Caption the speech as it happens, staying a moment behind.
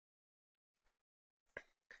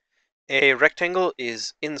A rectangle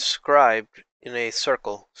is inscribed in a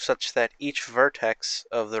circle such that each vertex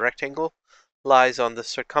of the rectangle lies on the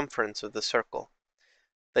circumference of the circle.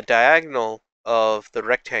 The diagonal of the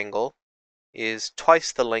rectangle is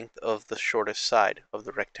twice the length of the shortest side of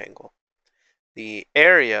the rectangle. The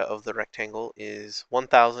area of the rectangle is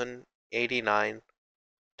 1089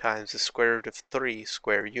 times the square root of 3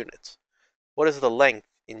 square units. What is the length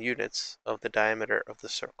in units of the diameter of the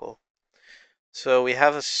circle? So we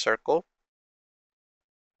have a circle,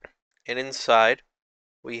 and inside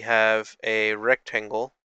we have a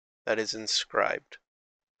rectangle that is inscribed,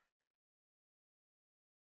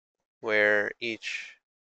 where each,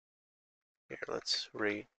 here let's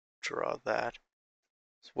redraw that,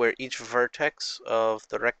 where each vertex of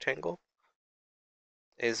the rectangle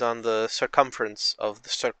is on the circumference of the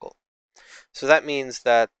circle. So that means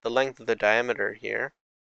that the length of the diameter here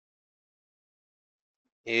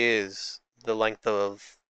is the length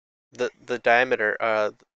of the diameter,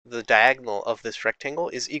 the diagonal of this rectangle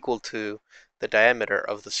is equal to the diameter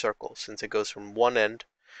of the circle, since it goes from one end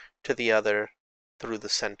to the other through the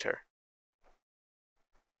center.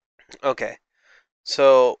 Okay,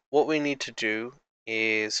 so what we need to do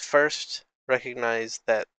is first recognize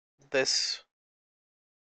that this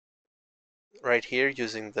right here,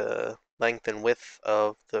 using the length and width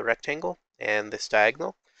of the rectangle and this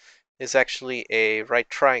diagonal, is actually a right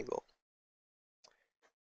triangle.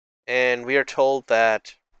 And we are told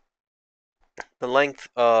that the length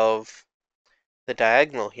of the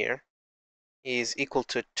diagonal here is equal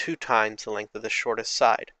to 2 times the length of the shortest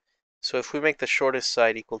side. So if we make the shortest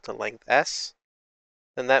side equal to length s,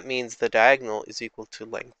 then that means the diagonal is equal to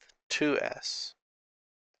length 2s.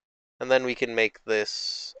 And then we can make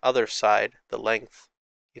this other side, the length,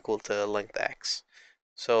 equal to length x.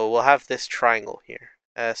 So we'll have this triangle here,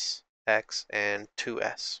 s, x, and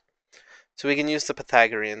 2s. So we can use the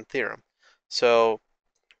Pythagorean theorem. So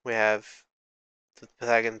we have the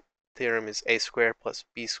Pythagorean theorem is a squared plus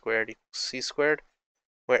b squared equals c squared,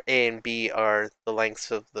 where a and b are the lengths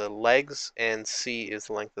of the legs and c is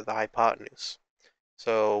the length of the hypotenuse.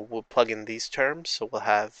 So we'll plug in these terms. So we'll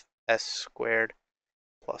have s squared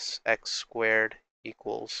plus x squared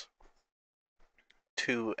equals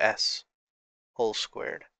 2s whole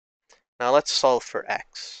squared. Now let's solve for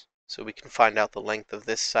x. So we can find out the length of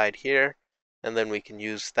this side here, and then we can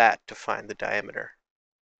use that to find the diameter.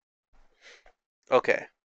 Okay,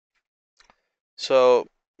 so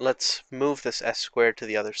let's move this s squared to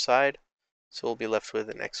the other side. So we'll be left with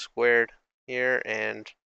an x squared here and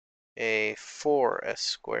a 4s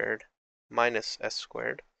squared minus s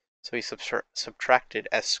squared. So we subtracted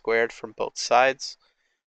s squared from both sides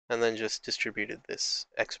and then just distributed this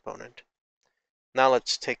exponent. Now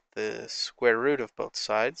let's take the square root of both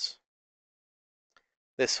sides.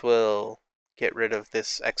 This will get rid of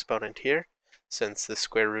this exponent here, since the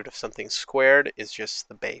square root of something squared is just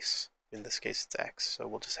the base. In this case it's x. So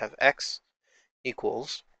we'll just have x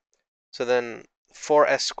equals, so then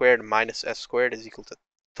 4s squared minus s squared is equal to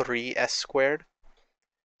 3s squared.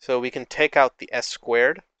 So we can take out the s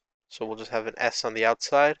squared, so we'll just have an s on the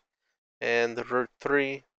outside, and the root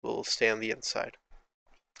 3 will stay on the inside.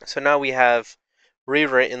 So now we have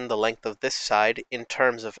rewritten the length of this side in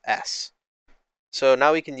terms of s. So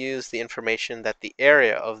now we can use the information that the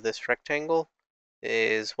area of this rectangle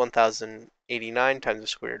is 1089 times the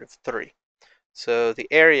square root of 3. So the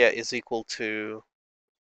area is equal to,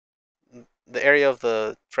 the area of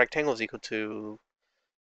the rectangle is equal to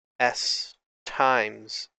s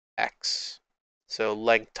times x. So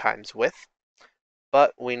length times width.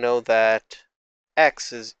 But we know that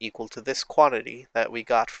x is equal to this quantity that we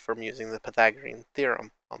got from using the Pythagorean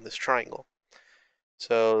theorem on this triangle.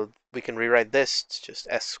 So we can rewrite this to just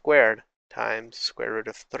s squared times square root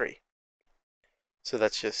of 3. So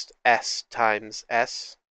that's just s times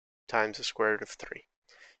the square root of 3.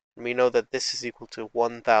 And we know that this is equal to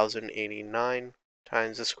 1089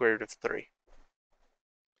 times the square root of 3.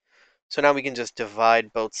 So now we can just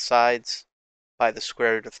divide both sides by the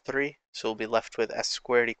square root of 3. So we'll be left with s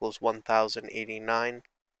squared equals 1089.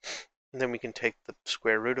 And then we can take the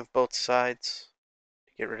square root of both sides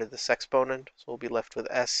to get rid of this exponent. So we'll be left with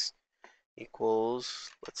s equals,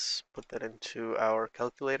 let's put that into our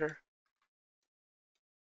calculator.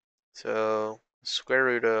 So square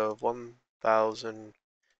root of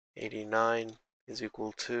 1089 is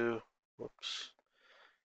equal to, whoops,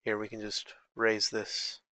 here we can just raise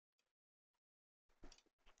this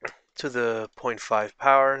to the 0.5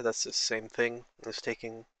 power. That's the same thing as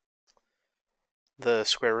taking the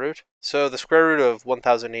square root. So the square root of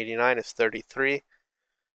 1089 is 33.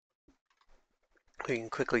 We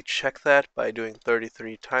can quickly check that by doing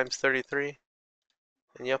 33 times 33.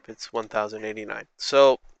 And yep, it's 1089.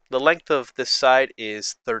 So the length of this side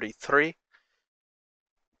is 33.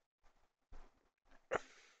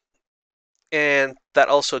 And that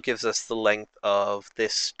also gives us the length of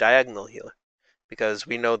this diagonal here, because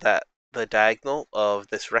we know that the diagonal of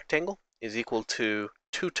this rectangle is equal to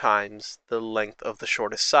 2 times the length of the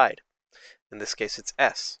shortest side. In this case, it's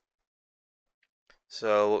s.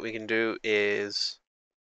 So what we can do is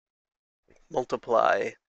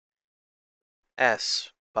multiply s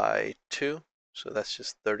by 2. So that's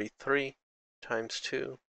just 33 times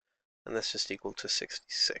 2, and that's just equal to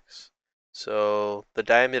 66. So the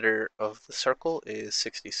diameter of the circle is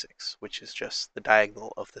 66, which is just the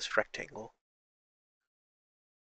diagonal of this rectangle.